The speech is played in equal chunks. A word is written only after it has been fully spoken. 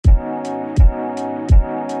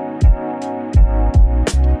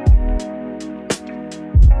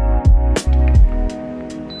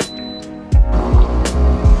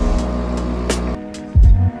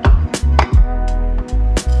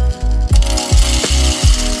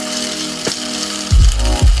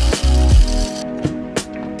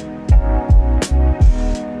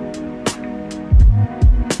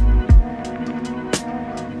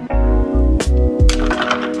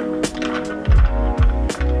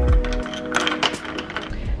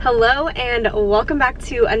Hello and welcome back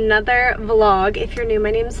to another vlog. If you're new, my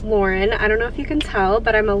name's Lauren. I don't know if you can tell,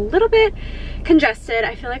 but I'm a little bit congested.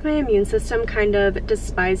 I feel like my immune system kind of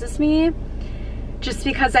despises me just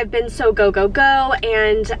because I've been so go, go, go,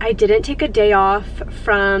 and I didn't take a day off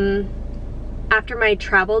from after my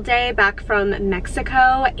travel day back from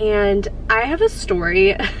Mexico, and I have a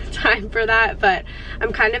story time for that, but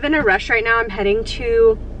I'm kind of in a rush right now. I'm heading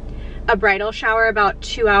to a bridal shower about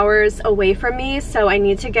 2 hours away from me, so I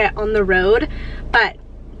need to get on the road. But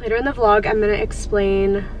later in the vlog, I'm gonna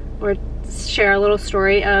explain or share a little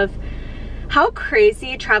story of how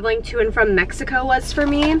crazy traveling to and from Mexico was for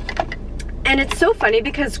me. And it's so funny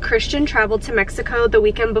because Christian traveled to Mexico the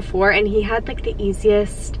weekend before and he had like the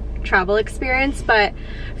easiest travel experience, but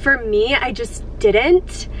for me, I just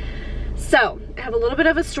didn't. So I have a little bit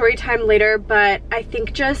of a story time later, but I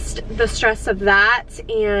think just the stress of that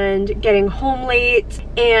and getting home late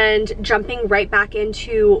and jumping right back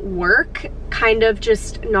into work kind of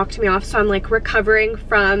just knocked me off. So I'm like recovering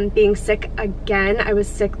from being sick again. I was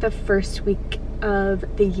sick the first week of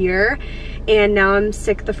the year and now I'm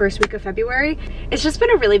sick the first week of February. It's just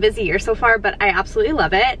been a really busy year so far, but I absolutely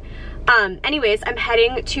love it. Anyways, I'm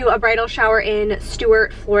heading to a bridal shower in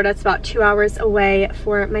Stuart, Florida. It's about 2 hours away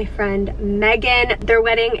for my friend Megan. Their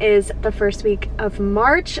wedding is the first week of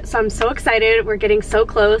March, so I'm so excited. We're getting so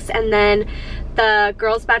close. And then the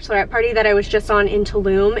girls' bachelorette party that I was just on in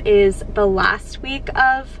Tulum is the last week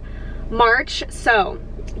of March. So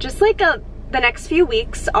just like the next few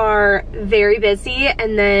weeks are very busy,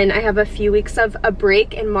 and then I have a few weeks of a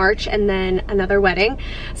break in March and then another wedding.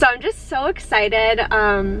 So I'm just so excited.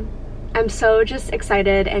 I'm so just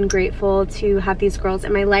excited and grateful to have these girls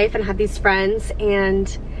in my life and have these friends,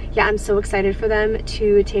 and yeah, I'm so excited for them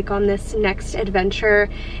to take on this next adventure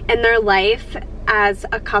in their life as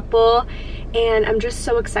a couple, and I'm just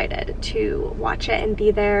so excited to watch it and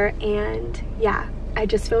be there, and yeah, I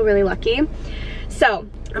just feel really lucky. So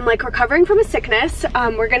I'm like recovering from a sickness.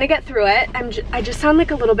 We're gonna get through it. I just sound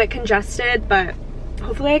like a little bit congested, but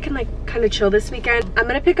hopefully I can like kind of chill this weekend. I'm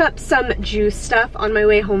gonna pick up some juice stuff on my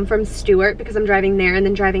way home from Stuart because I'm driving there and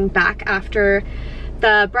then driving back after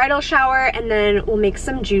the bridal shower, and then we'll make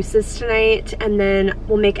some juices tonight and then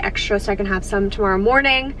we'll make extra so I can have some tomorrow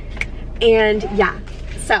morning. And yeah,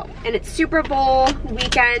 so, and it's Super Bowl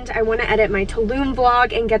weekend. I want to edit my Tulum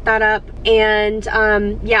vlog and get that up. And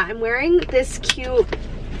yeah, I'm wearing this cute,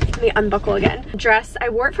 let me unbuckle again, dress. I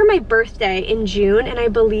wore it for my birthday in June, and I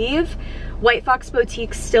believe White Fox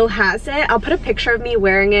Boutique still has it. I'll put a picture of me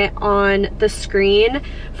wearing it on the screen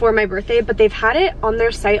for my birthday, but they've had it on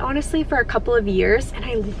their site honestly for a couple of years, and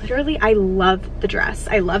I love the dress.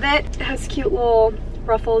 I love it. It has cute little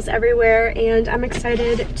ruffles everywhere, and I'm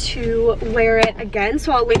excited to wear it again.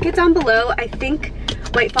 So I'll link it down below. I think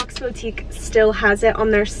White Fox Boutique still has it on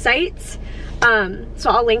their site. So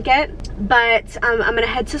I'll link it, but I'm gonna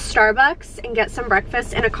head to Starbucks and get some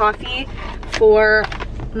breakfast and a coffee for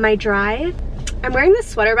my drive. I'm wearing this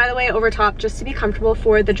sweater, by the way, over top just to be comfortable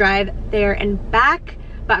for the drive there and back,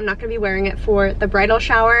 but I'm not gonna be wearing it for the bridal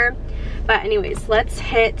shower. But anyways, let's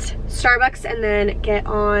hit Starbucks and then get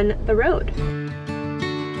on the road.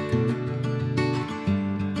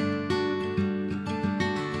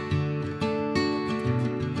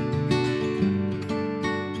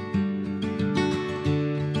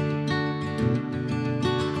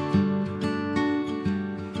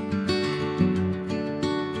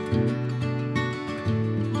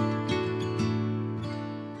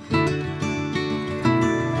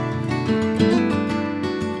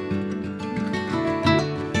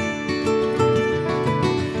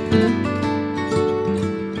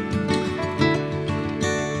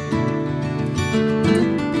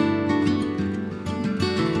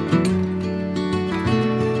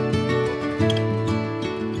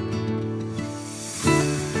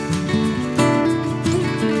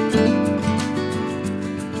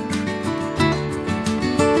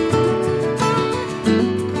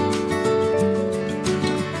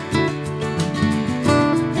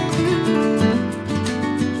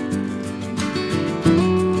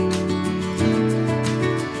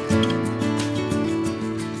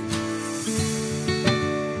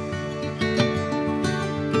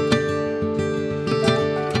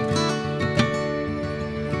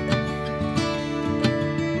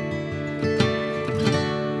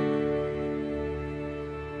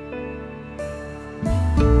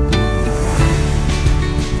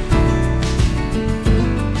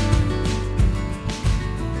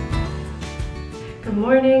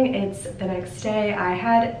 Morning, it's the next day. I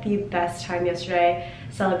had the best time yesterday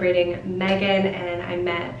celebrating Megan, and I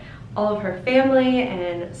met all of her family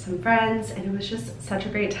and some friends, and it was just such a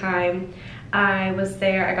great time. I was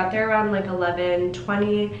there, I got there around like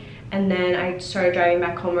 11:20, and then I started driving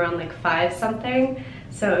back home around like 5 something.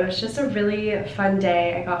 So it was just a really fun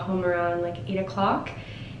day. I got home around like 8 o'clock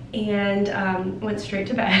and went straight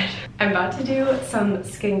to bed. I'm about to do some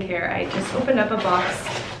skincare. I just opened up a box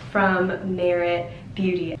from Merit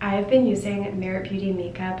Beauty. I've been using Merit Beauty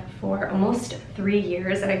makeup for almost 3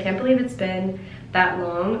 years, and I can't believe it's been that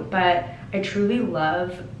long, but I truly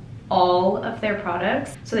love all of their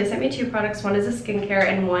products. So they sent me 2 products. One is a skincare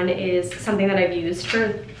and one is something that I've used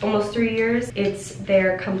for almost 3 years. It's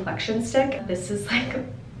their complexion stick. This is like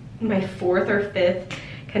my 4th or 5th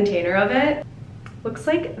container of it. Looks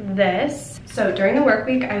like this. So during the work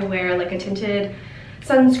week, I wear like a tinted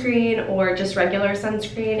sunscreen or just regular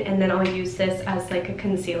sunscreen, and then I'll use this as like a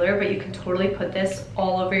concealer, but you can totally put this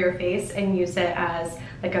all over your face and use it as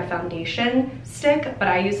like a foundation stick, but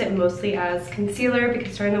I use it mostly as concealer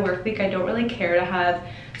because during the work week I don't really care to have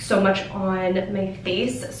so much on my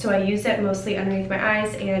face, so I use it mostly underneath my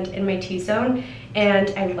eyes and in my T-zone,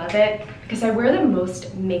 and I love it because I wear the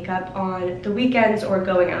most makeup on the weekends or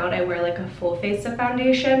going out. I wear like a full face of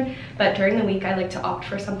foundation, but during the week I like to opt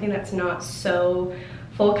for something that's not so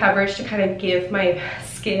full coverage to kind of give my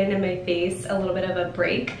skin and my face a little bit of a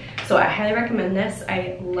break. So I highly recommend this.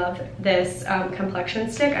 I love this complexion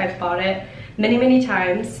stick. I've bought it many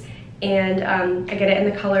times, and I get it in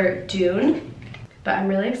the color Dune. But I'm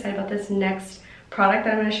really excited about this next product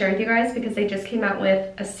that I'm going to share with you guys because they just came out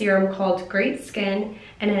with a serum called Great Skin,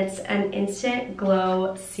 and it's an instant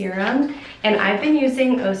glow serum. And I've been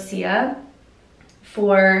using Osea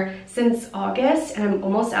since August, and I'm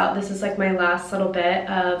almost out. This is like my last little bit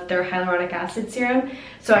of their hyaluronic acid serum,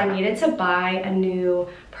 so I needed to buy a new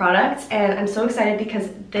product, and I'm so excited because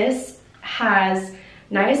this has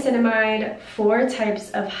niacinamide, 4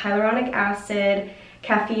 types of hyaluronic acid,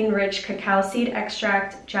 caffeine-rich cacao seed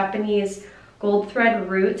extract, Japanese gold thread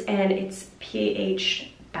root, and it's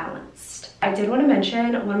pH balanced. I did want to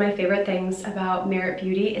mention one of my favorite things about Merit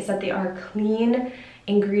Beauty is that they are clean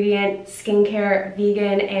ingredient skincare,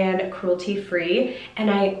 vegan, and cruelty-free, and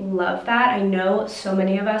I love that. I know so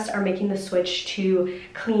many of us are making the switch to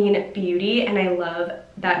clean beauty, and I love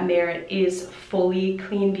that Merit is fully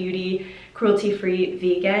clean beauty, cruelty-free,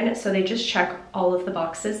 vegan, so they just check all of the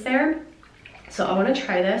boxes there. So I want to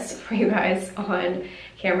try this for you guys on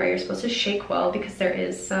camera. You're supposed to shake well because there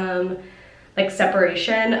is some like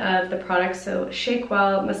separation of the product, so shake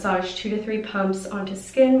well, massage 2 to 3 pumps onto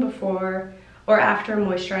skin before or after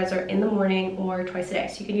moisturizer in the morning or twice a day.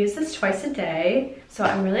 So you can use this twice a day. So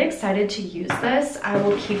I'm really excited to use this. I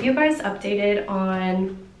will keep you guys updated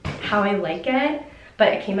on how I like it, but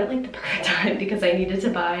it came at like the perfect time because I needed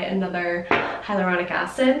to buy another hyaluronic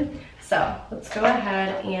acid. So let's go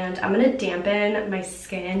ahead, and I'm gonna dampen my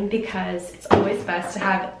skin because it's always best to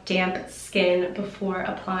have damp skin before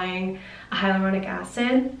applying a hyaluronic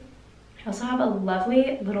acid. I also have a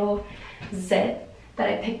lovely little zit that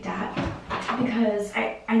I picked at because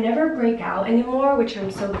I never break out anymore, which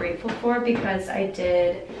I'm so grateful for because I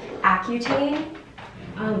did Accutane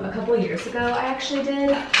a couple of years ago. I actually did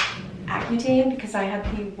Accutane because I had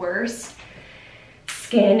the worst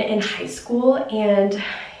skin in high school, and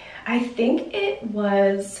I think it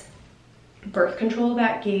was birth control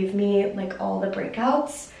that gave me like all the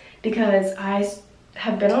breakouts because I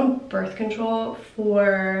have been on birth control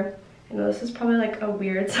for, I know this is probably like a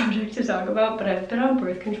weird subject to talk about, but I've been on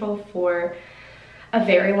birth control for a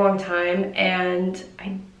very long time, and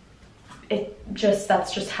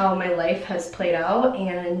that's just how my life has played out.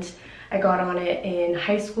 And I got on it in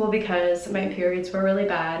high school because my periods were really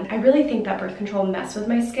bad. I really think that birth control messed with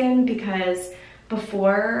my skin because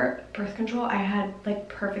before birth control I had like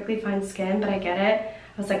perfectly fine skin, but I get it.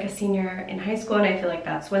 I was like a senior in high school, and I feel like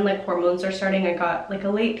that's when like hormones are starting. I got like a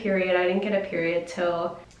late period. I didn't get a period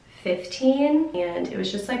till 15, and it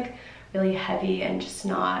was just like really heavy and just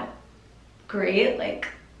not great. Like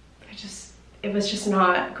it was just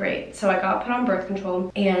not great. So I got put on birth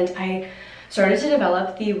control, and I started to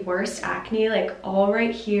develop the worst acne, like all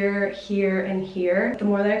right here, here, and here. The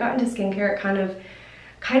more that I got into skincare, it kind of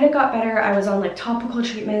got better. I was on like topical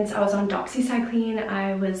treatments. I was on doxycycline.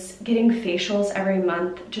 I was getting facials every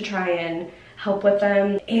month to try and help with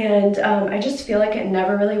them, and I just feel like it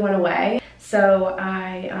never really went away. So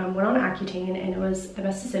I went on Accutane, and it was the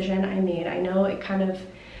best decision I made. I know it kind of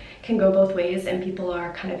can go both ways, and people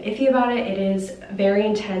are kind of iffy about it. It is a very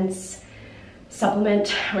intense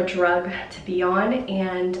supplement or drug to be on,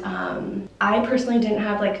 and I personally didn't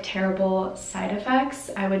have like terrible side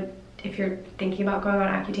effects. I would if you're thinking about going on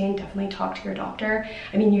Accutane, definitely talk to your doctor.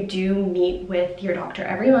 I mean, you do meet with your doctor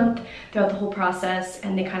every month throughout the whole process,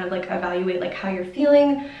 and they kind of like evaluate like how you're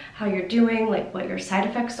feeling, how you're doing, like what your side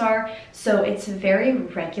effects are. So it's very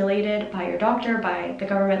regulated by your doctor, by the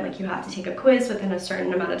government. Like you have to take a quiz within a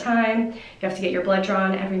certain amount of time. You have to get your blood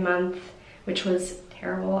drawn every month, which was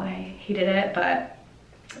terrible. I hated it, but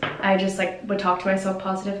I just like would talk to myself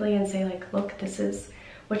positively and say like, look, this is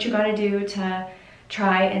what you gotta do to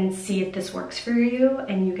try and see if this works for you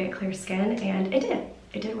and you get clear skin, and it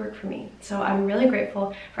did work for me. So I'm really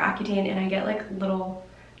grateful for Accutane, and I get like little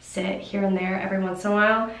sit here and there every once in a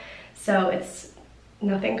while, so it's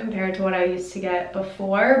nothing compared to what I used to get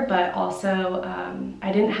before, but also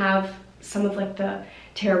I didn't have some of like the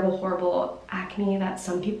terrible, horrible acne that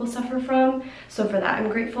some people suffer from, so for that I'm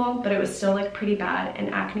grateful, but it was still like pretty bad,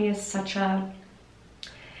 and acne is such a,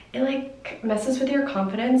 it like messes with your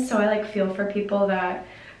confidence, so I like feel for people that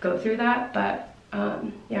go through that. But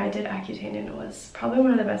yeah, I did Accutane, and it was probably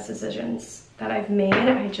one of the best decisions that I've made.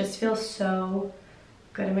 I just feel so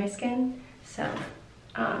good in my skin. So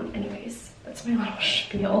anyways, that's my little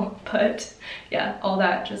spiel, but yeah, all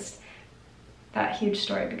that, just that huge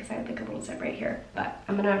story, because I had like a little zip right here. But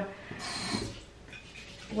I'm gonna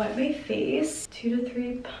wet my face, 2 to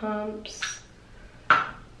 3 pumps.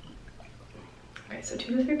 Okay, so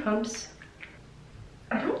 2 to 3 pumps.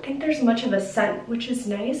 I don't think there's much of a scent, which is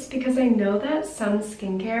nice, because I know that some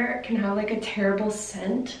skincare can have like a terrible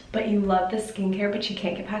scent, but you love the skincare, but you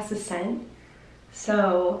can't get past the scent.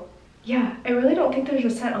 So yeah, I really don't think there's a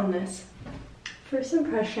scent on this. First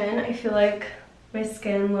impression, I feel like my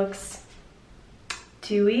skin looks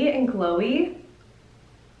dewy and glowy.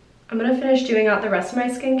 I'm gonna finish doing out the rest of my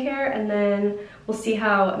skincare, and then we'll see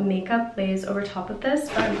how makeup lays over top of this.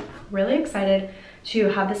 But I'm really excited to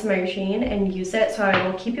have this in my routine and use it, so I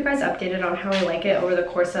will keep you guys updated on how I like it over the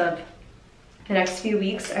course of the next few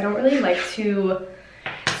weeks. I don't really like to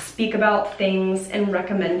speak about things and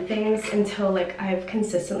recommend things until like I've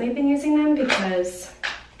consistently been using them, because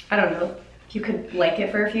I don't know, you could like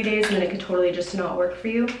it for a few days and then it could totally just not work for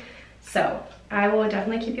you. So I will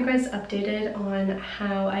definitely keep you guys updated on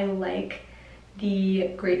how I like the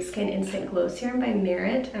Great Skin Instant Glow Serum by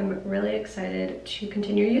Merit. I'm really excited to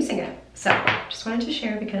continue using it. So just wanted to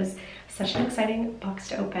share because it's such an exciting box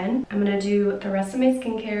to open. I'm gonna do the rest of my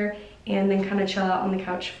skincare and then kind of chill out on the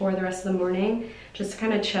couch for the rest of the morning, just to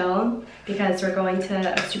kind of chill, because we're going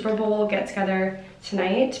to a Super Bowl get together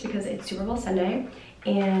tonight because it's Super Bowl Sunday.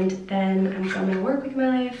 And then I'm going to work with my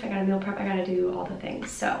life. I gotta meal prep, I gotta do all the things.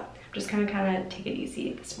 So just kind of take it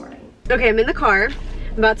easy this morning. Okay, I'm in the car.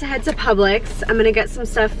 I'm about to head to Publix. I'm gonna get some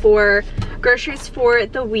stuff for groceries for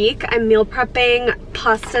the week. I'm meal prepping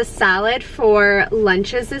pasta salad for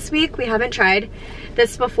lunches this week. We haven't tried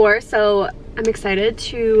this before, so I'm excited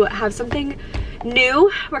to have something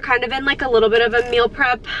new. We're kind of in like a little bit of a meal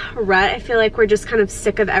prep rut. I feel like we're just kind of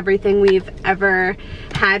sick of everything we've ever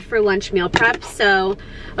had for lunch meal prep. So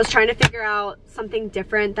I was trying to figure out something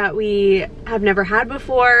different that we have never had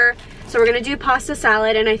before. So we're gonna do pasta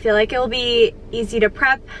salad, and I feel like it'll be easy to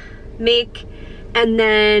prep, make, and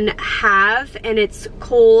then have, and it's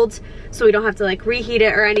cold, so we don't have to like reheat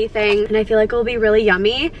it or anything, and I feel like it'll be really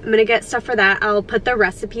yummy. I'm gonna get stuff for that. I'll put the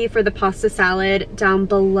recipe for the pasta salad down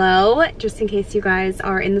below, just in case you guys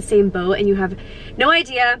are in the same boat and you have no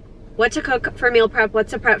idea what to cook for meal prep, what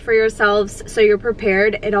to prep for yourselves, so you're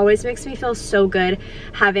prepared. It always makes me feel so good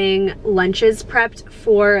having lunches prepped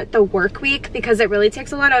for the work week, because it really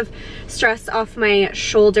takes a lot of stress off my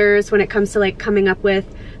shoulders when it comes to like coming up with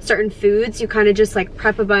certain foods. You kind of just like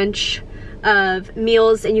prep a bunch of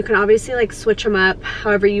meals, and you can obviously like switch them up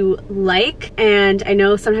however you like. And I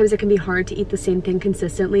know sometimes it can be hard to eat the same thing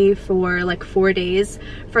consistently for like 4 days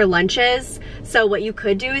for lunches. So what you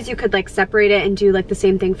could do is you could like separate it and do like the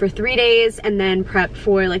same thing for 3 days, and then prep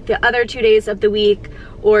for like the other 2 days of the week,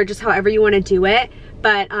 or just however you want to do it.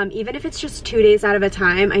 But even if it's just 2 days out of a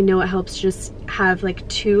time, I know it helps just have like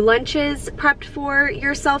 2 lunches prepped for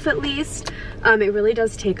yourself at least. It really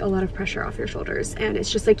does take a lot of pressure off your shoulders, and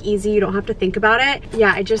it's just like easy. You don't have to think about it.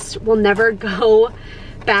 Yeah, I just will never go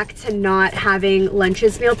back to not having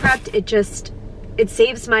lunches meal prepped. It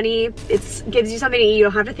saves money. It gives you something to eat. You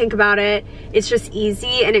don't have to think about it. It's just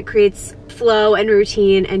easy, and it creates flow and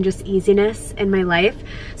routine and just easiness in my life.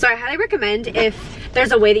 So I highly recommend, if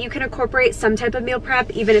there's a way that you can incorporate some type of meal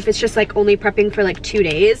prep, even if it's just like only prepping for like 2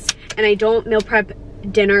 days. And I don't meal prep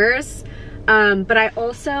dinners, but I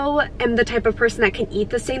also am the type of person that can eat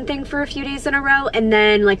the same thing for a few days in a row and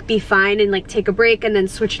then like be fine and like take a break and then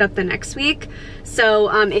switch it up the next week. So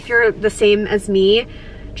if you're the same as me,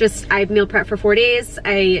 I meal prep for 4 days.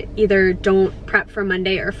 I either don't prep for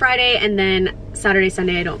Monday or Friday, and then Saturday,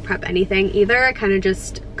 Sunday, I don't prep anything either. I kind of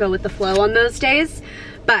just go with the flow on those days.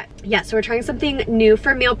 But yeah, so we're trying something new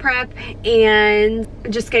for meal prep and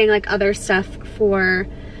just getting like other stuff for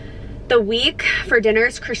the week. For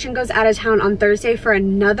dinners, Christian goes out of town on Thursday for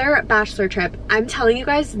another bachelor trip. I'm telling you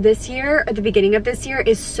guys, this year, or the beginning of this year,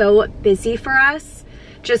 is so busy for us.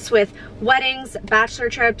 Just with weddings, bachelor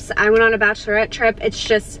trips. I went on a bachelorette trip. It's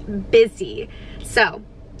just busy. So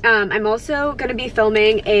I'm also gonna be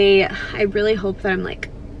filming I really hope that I'm like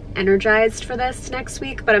energized for this next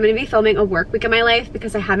week, but I'm gonna be filming a work week in my life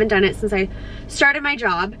because I haven't done it since I started my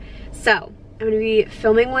job. So I'm gonna be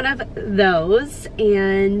filming one of those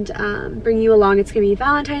and bring you along. It's gonna be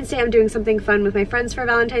Valentine's Day. I'm doing something fun with my friends for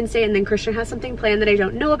Valentine's Day, and then Christian has something planned that I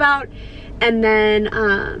don't know about. And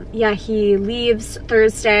then, yeah, he leaves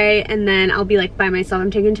Thursday, and then I'll be like by myself. I'm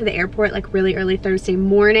taken to the airport like really early Thursday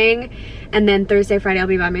morning, and then Thursday, Friday, I'll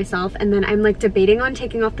be by myself. And then I'm like debating on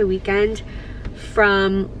taking off the weekend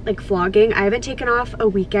from like vlogging. I haven't taken off a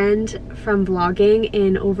weekend from vlogging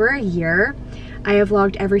in over a year. I have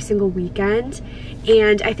vlogged every single weekend,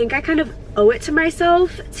 and I think I kind of owe it to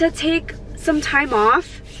myself to take some time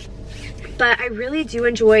off. But I really do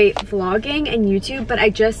enjoy vlogging and YouTube, but I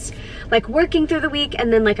just like working through the week,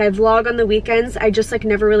 and then like I vlog on the weekends. I just like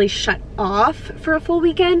never really shut off for a full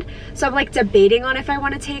weekend. So I'm like debating on if I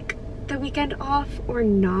want to take the weekend off or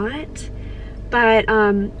not. But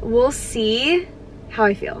we'll see how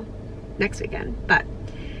I feel next weekend. But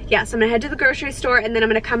yeah, so I'm gonna head to the grocery store, and then I'm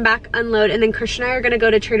gonna come back, unload, and then Christian and I are gonna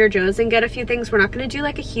go to Trader Joe's and get a few things. We're not gonna do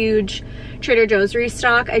like a huge Trader Joe's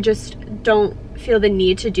restock. I just don't feel the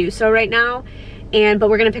need to do so right now. But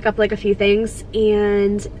we're gonna pick up like a few things,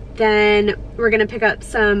 and then we're gonna pick up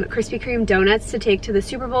some Krispy Kreme donuts to take to the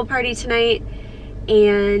Super Bowl party tonight.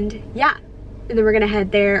 And yeah, and then we're gonna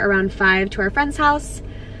head there around 5 to our friend's house.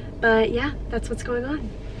 But yeah, that's what's going on.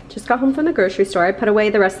 Just got home from the grocery store. I put away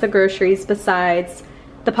the rest of the groceries besides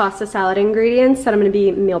the pasta salad ingredients that I'm gonna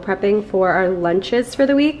be meal prepping for our lunches for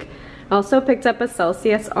the week. I also picked up a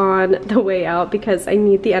Celsius on the way out because I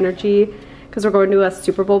need the energy, because we're going to a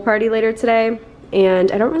Super Bowl party later today,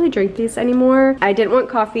 and I don't really drink these anymore. I didn't want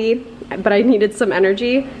coffee, but I needed some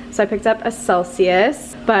energy, so I picked up a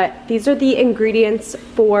Celsius. But these are the ingredients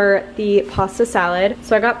for the pasta salad.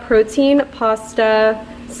 So I got protein, pasta,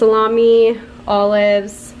 salami,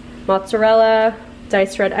 olives, mozzarella,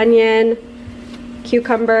 diced red onion,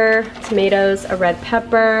 cucumber, tomatoes, a red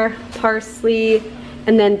pepper, parsley,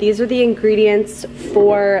 and then these are the ingredients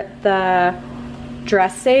for the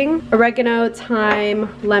dressing: oregano, thyme,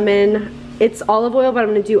 lemon. It's olive oil, but I'm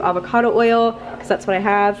gonna do avocado oil because that's what I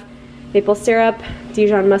have. Maple syrup,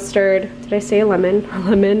 Dijon mustard, did I say lemon?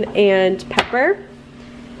 Lemon, and pepper.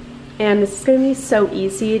 And this is gonna be so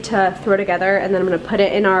easy to throw together, and then I'm gonna put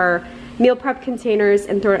it in our meal prep containers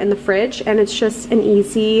and throw it in the fridge, and it's just an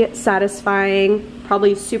easy, satisfying,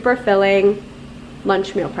 probably super filling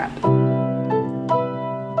lunch meal prep.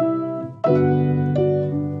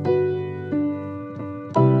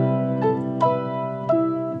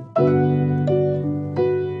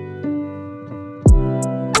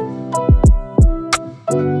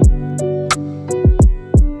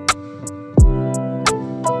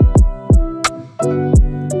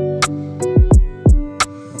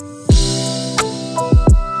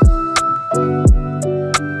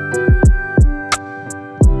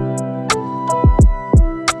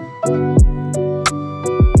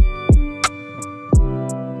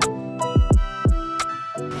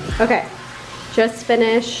 Okay, just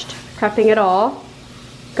finished prepping it all.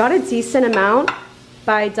 Got a decent amount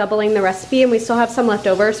by doubling the recipe, and we still have some left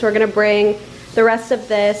over, so we're gonna bring the rest of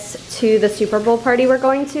this to the Super Bowl party we're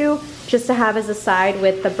going to, just to have as a side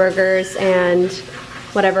with the burgers and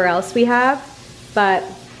whatever else we have. But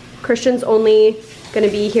Christian's only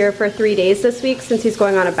gonna be here for 3 days this week since he's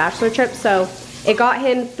going on a bachelor trip, so it got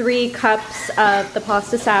him 3 cups of the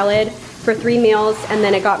pasta salad for 3 meals, and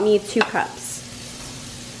then it got me 2 cups.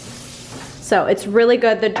 So it's really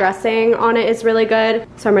good. The dressing on it is really good,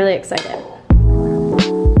 so I'm really excited.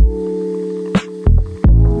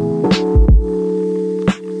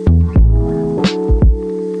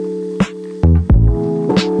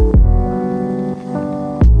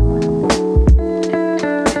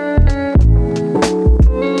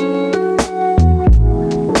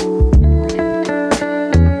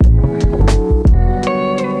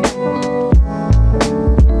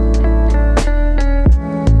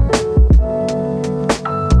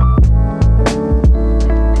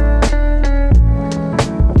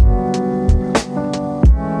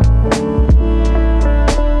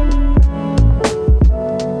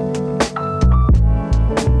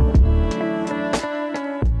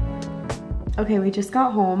 Okay, we just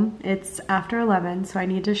got home. It's after 11, so I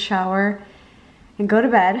need to shower and go to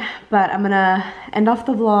bed, but I'm gonna end off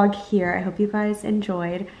the vlog here. I hope you guys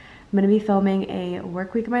enjoyed. I'm gonna be filming a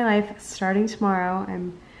work week of my life starting tomorrow.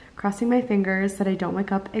 I'm crossing my fingers that I don't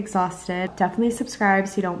wake up exhausted. Definitely subscribe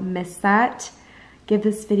so you don't miss that. Give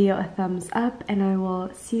this video a thumbs up, and I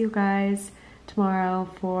will see you guys tomorrow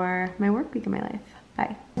for my work week of my life.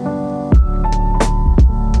 Bye.